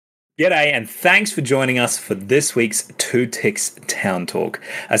G'day, and thanks for joining us for this week's Two Ticks Town Talk,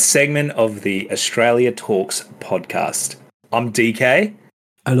 a segment of the Australia Talks podcast. I'm DK.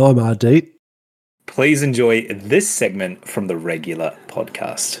 And I'm RD. Please enjoy this segment from the regular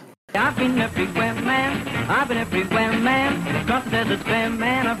podcast. I've been everywhere, man. I've been everywhere, man. Across the desert,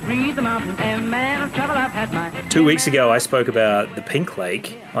 man. I've breathed the mountain air, man. I've traveled, I've had my... 2 weeks ago, I spoke about the Pink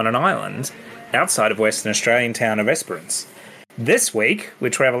Lake on an island outside of Western Australian town of Esperance. This week, we're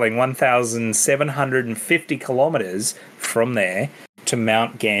travelling 1,750 kilometres from there to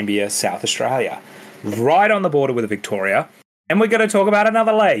Mount Gambier, South Australia, right on the border with Victoria, and we're going to talk about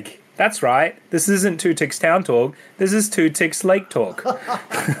another lake. That's right. This isn't Two Ticks Town Talk. This is Two Ticks Lake Talk.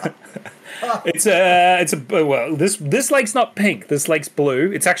 This lake's not pink. This lake's blue.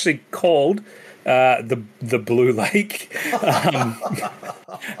 It's actually called the Blue Lake.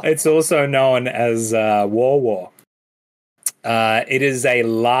 It's also known as War. It is a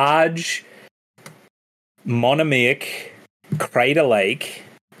large monomeric crater lake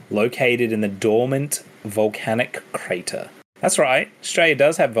located in the dormant volcanic crater. That's right, Australia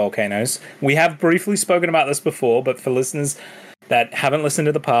does have volcanoes. We have briefly spoken about this before, but for listeners that haven't listened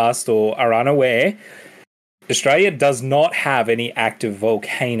to the past or are unaware, Australia does not have any active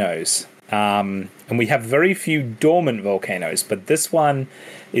volcanoes. And we have very few dormant volcanoes, but this one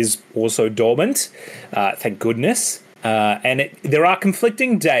is also dormant, thank goodness. There are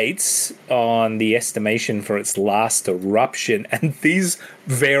conflicting dates on the estimation for its last eruption, and these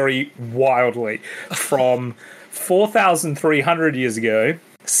vary wildly from 4,300 years ago,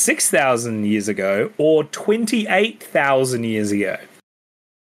 6,000 years ago, or 28,000 years ago.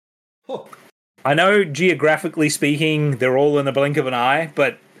 Huh. I know, geographically speaking, they're all in the blink of an eye,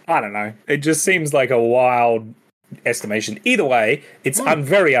 but I don't know. It just seems like a wild estimation. Either way, it's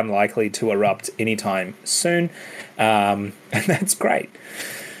very unlikely to erupt anytime soon, and that's great.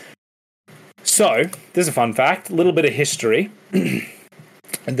 So, there's a fun fact, a little bit of history.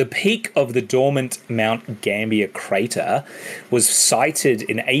 The peak of the dormant Mount Gambier crater was sighted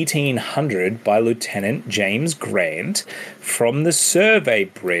in 1800 by Lieutenant James Grant from the survey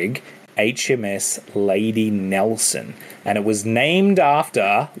brig HMS Lady Nelson, and it was named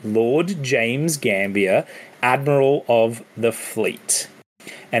after Lord James Gambier, Admiral of the Fleet.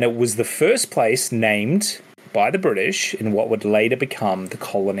 And it was the first place named by the British in what would later become the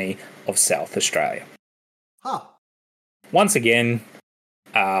colony of South Australia. Huh. Once again,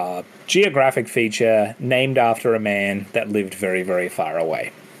 a geographic feature named after a man that lived very, very far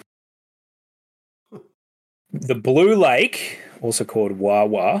away. The Blue Lake, also called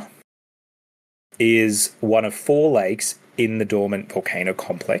Wawa, is one of 4 lakes in the dormant volcano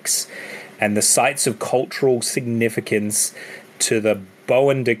complex, and the sites of cultural significance to the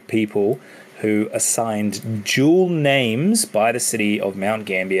Boandic people who assigned dual names by the city of Mount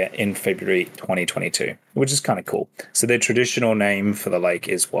Gambier in February 2022, which is kind of cool. So their traditional name for the lake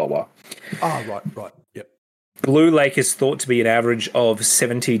is Wawa. Oh, right, yep. Blue Lake is thought to be an average of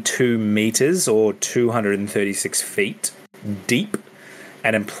 72 metres or 236 feet deep,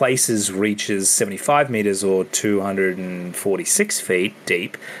 and in places reaches 75 metres or 246 feet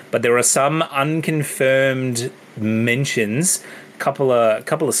deep. But there are some unconfirmed mentions, couple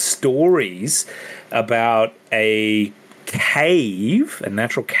of stories about a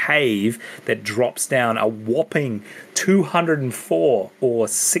natural cave that drops down a whopping 204 or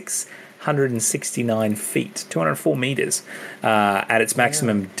 669 feet, 204 meters at its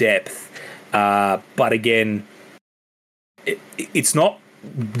maximum depth. But again, it's not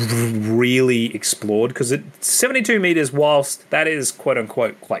really explored because it's 72 meters. Whilst that is quote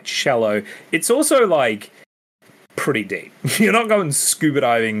unquote quite shallow, it's also like pretty deep. You're not going scuba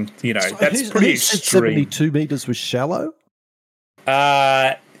diving, so that's pretty extreme. 72 meters was shallow?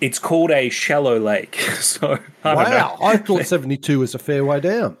 It's called a shallow lake. So I don't know. I thought 72 was a fair way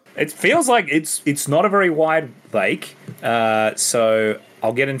down. It feels like it's not a very wide lake. So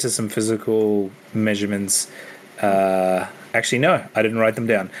I'll get into some physical measurements. Actually, no, I didn't write them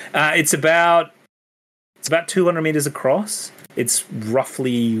down. It's about 200 meters across. It's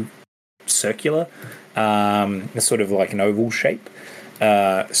roughly circular. It's sort of like an oval shape.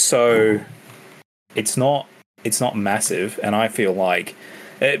 So it's not massive, and I feel like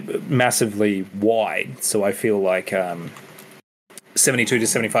massively wide. So I feel like 72 to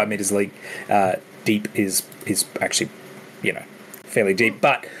 75 meters deep is actually, fairly deep.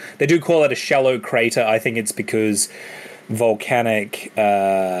 But they do call it a shallow crater. I think it's because volcanic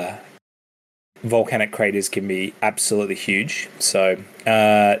craters can be absolutely huge. So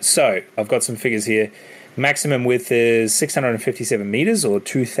I've got some figures here. Maximum width is 657 meters or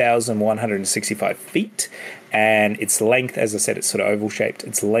 2,165 feet. And its length, as I said, it's sort of oval shaped.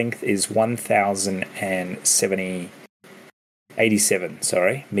 Its length is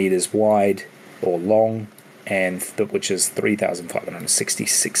 1,087 meters wide or long, and which is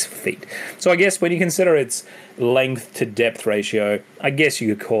 3,566 feet. So I guess when you consider its length to depth ratio, I guess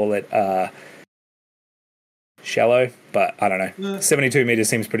you could call it shallow, but I don't know. Yeah. 72 meters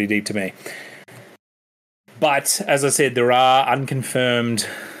seems pretty deep to me. But as I said, there are unconfirmed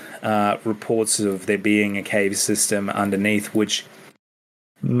reports of there being a cave system underneath, which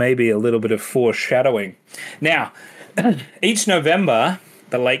may be a little bit of foreshadowing. Now, each November,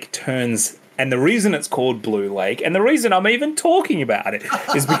 the lake turns, and the reason it's called Blue Lake, and the reason I'm even talking about it,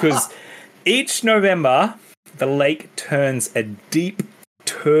 is because each November, the lake turns a deep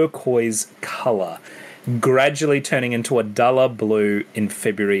turquoise color, gradually turning into a duller blue in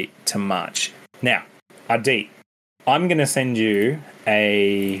February to March. Now, Adi, I'm going to send you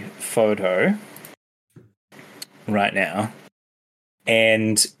a photo right now.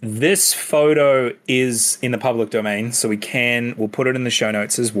 And this photo is in the public domain, so we'll put it in the show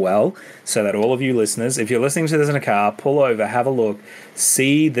notes as well, so that all of you listeners, if you're listening to this in a car, pull over, have a look,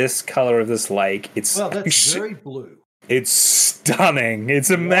 see this color of this lake. Well, that's very blue. It's stunning.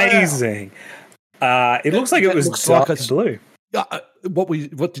 It's amazing. Wow. It looks like it was like dyed blue.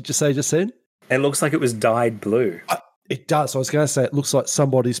 What did you say just then? It looks like it was dyed blue. It does. I was going to say it looks like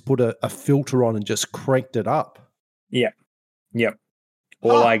somebody's put a filter on and just cranked it up. Yeah. Yep.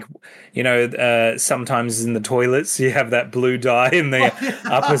 Or sometimes in the toilets you have that blue dye in the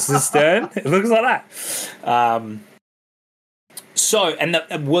upper cistern. It looks like that.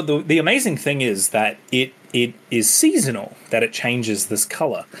 The amazing thing is that it is seasonal, that it changes this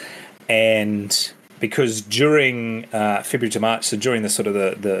color. And because during February to March, so during the sort of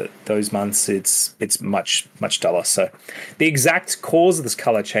those months, it's much duller. So the exact cause of this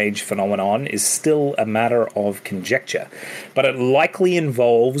color change phenomenon is still a matter of conjecture, but it likely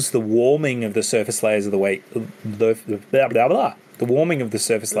involves the warming of the surface layers of the lake, the warming of the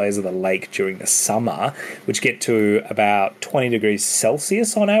surface layers of the lake during the summer, which get to about 20 degrees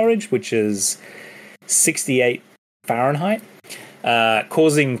Celsius on average, which is 68 Fahrenheit.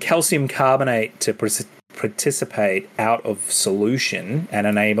 Causing calcium carbonate to participate out of solution and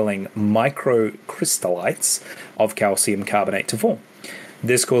enabling microcrystallites of calcium carbonate to form.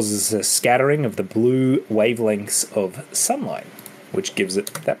 This causes a scattering of the blue wavelengths of sunlight, which gives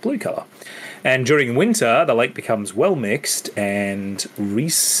it that blue color. And during winter, the lake becomes well mixed, and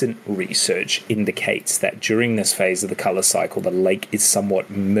recent research indicates that during this phase of the color cycle, the lake is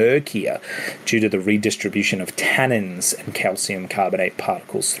somewhat murkier due to the redistribution of tannins and calcium carbonate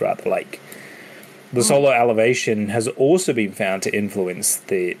particles throughout the lake. The solar elevation has also been found to influence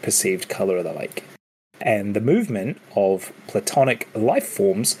the perceived color of the lake. And the movement of platonic life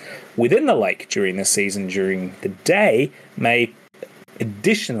forms within the lake during the season during the day may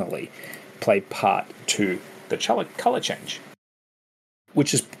additionally play part to the color change,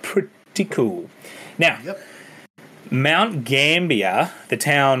 which is pretty cool. Now, Mount Gambier, the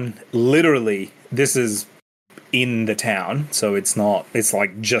town, literally, this is in the town, so it's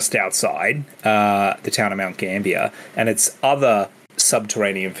like just outside the town of Mount Gambier, and its other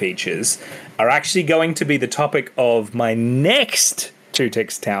subterranean features are actually going to be the topic of my next Two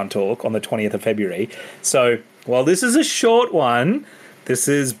Ticks Town Talk on the 20th of February. So while this is a short one, this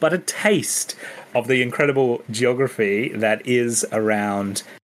is but a taste of the incredible geography that is around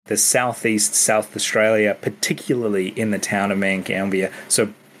the southeast South Australia, particularly in the town of Mount Gambier.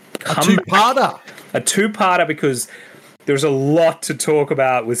 So a two-parter. A two-parter, because there's a lot to talk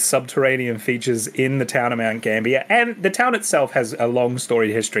about with subterranean features in the town of Mount Gambier, and the town itself has a long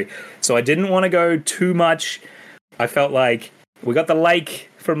storied history. So I didn't want to go too much. I felt like we got the lake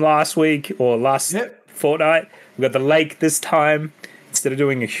from last week or last fortnight. We got the lake this time. Instead of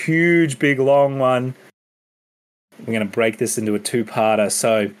doing a huge, big, long one, we're going to break this into a two-parter.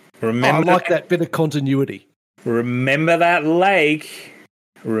 So remember, I like that bit of continuity. Remember that lake.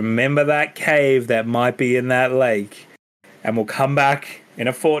 Remember that cave that might be in that lake. And we'll come back in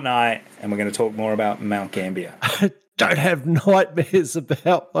a fortnight, and we're going to talk more about Mount Gambier. I don't have nightmares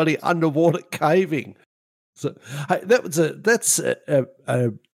about bloody underwater caving. So hey, that's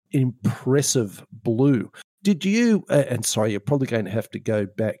a impressive blue. Did you? And sorry, you're probably going to have to go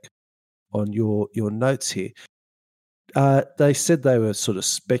back on your notes here. They said they were sort of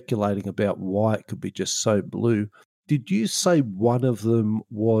speculating about why it could be just so blue. Did you say one of them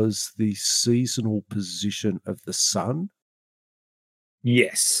was the seasonal position of the sun?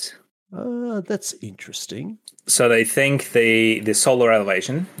 Yes. That's interesting. So they think the solar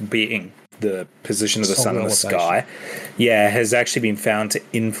elevation being the position of the sun Solar in the elevation. sky, has actually been found to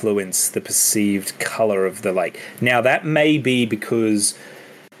influence the perceived color of the lake. Now, that may be because,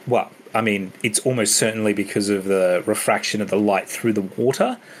 well, I mean, it's almost certainly because of the refraction of the light through the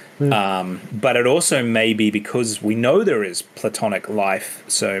water. But it also may be because we know there is platonic life,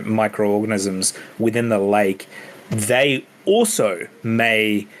 so microorganisms within the lake. They also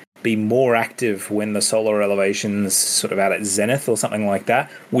may be more active when the solar elevation's sort of out at zenith or something like that,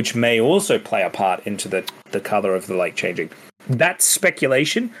 which may also play a part into the color of the lake changing. That's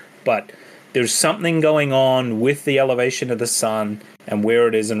speculation, but there's something going on with the elevation of the sun and where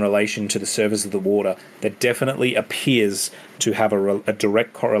it is in relation to the surface of the water that definitely appears to have a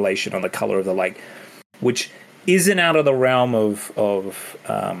direct correlation on the color of the lake, which isn't out of the realm of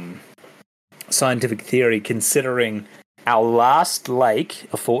scientific theory, considering our last lake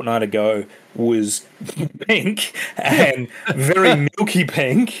a fortnight ago was pink and very milky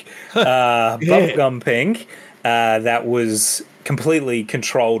pink, bubblegum pink, that was completely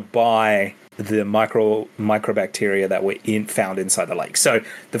controlled by the microbacteria that were found inside the lake. So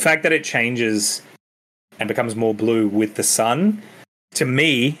the fact that it changes and becomes more blue with the sun, to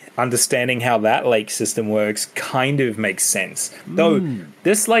me, understanding how that lake system works kind of makes sense. Though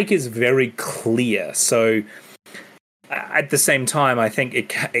this lake is very clear, so at the same time, I think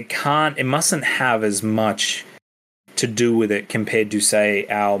it mustn't have as much to do with it compared to, say,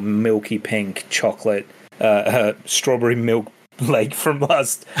 our milky pink chocolate strawberry milk lake from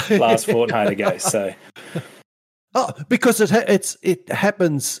last fortnight ago. So, because it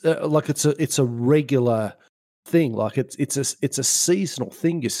happens like it's a regular thing, like it's a seasonal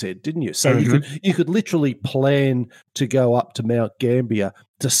thing. You said, didn't you? So you could literally plan to go up to Mount Gambier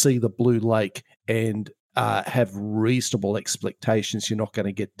to see the blue lake and have reasonable expectations you're not going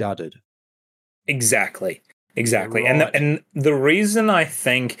to get dudded. Exactly. Right. And the reason I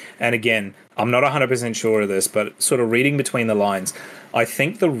think, and again, I'm not 100% sure of this, but sort of reading between the lines, I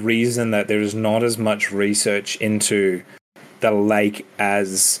think the reason that there's not as much research into the lake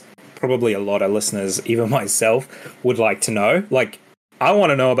as probably a lot of listeners, even myself, would like to know. Like, I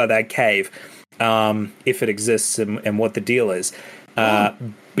want to know about that cave, if it exists and what the deal is.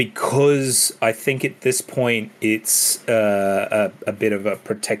 Because I think at this point it's a bit of a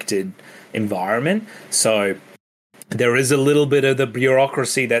protected environment. So there is a little bit of the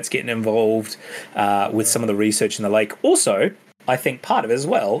bureaucracy that's getting involved with some of the research in the lake. Also, I think part of it as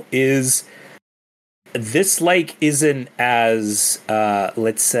well is this lake isn't as,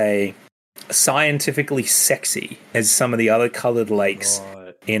 let's say, scientifically sexy as some of the other coloured lakes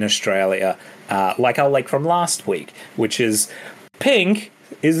in Australia, like our lake from last week, which is pink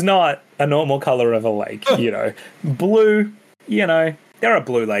is not a normal colour of a lake. Blue, there are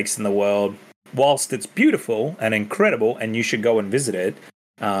blue lakes in the world. Whilst it's beautiful and incredible and you should go and visit it,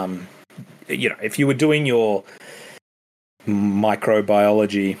 if you were doing your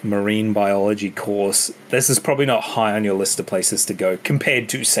microbiology, marine biology course, this is probably not high on your list of places to go compared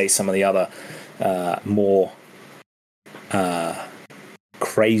to, say, some of the other more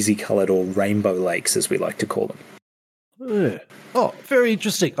crazy coloured or rainbow lakes, as we like to call them. Oh, very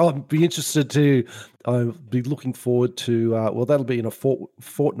interesting. I'll be looking forward to, that'll be in a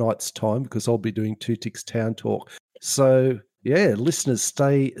fortnight's time because I'll be doing Two Ticks Town Talk. So, yeah, listeners,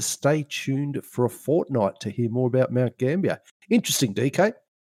 stay tuned for a fortnight to hear more about Mount Gambier. Interesting, DK.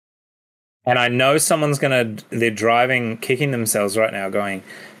 And I know they're driving, kicking themselves right now,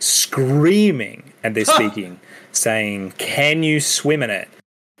 screaming at their speaking, saying, "Can you swim in it?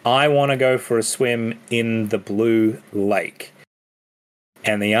 I want to go for a swim in the blue lake."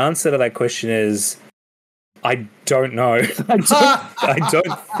 And the answer to that question is, I don't know. I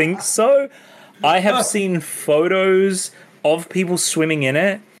don't think so. I have seen photos of people swimming in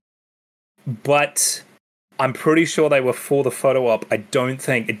it, but I'm pretty sure they were for the photo op. I don't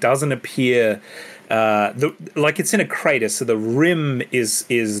think it doesn't appear like it's in a crater, so the rim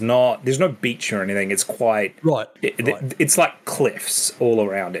is not. There's no beach or anything. It's quite right. It's like cliffs all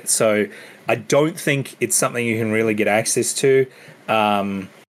around it. So I don't think it's something you can really get access to. Don't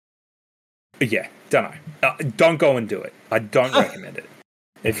know. Don't go and do it. I don't recommend it.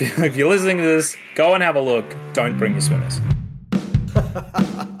 If you're listening to this, go and have a look. Don't bring your swimmers.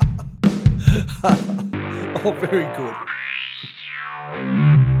 Oh, very good.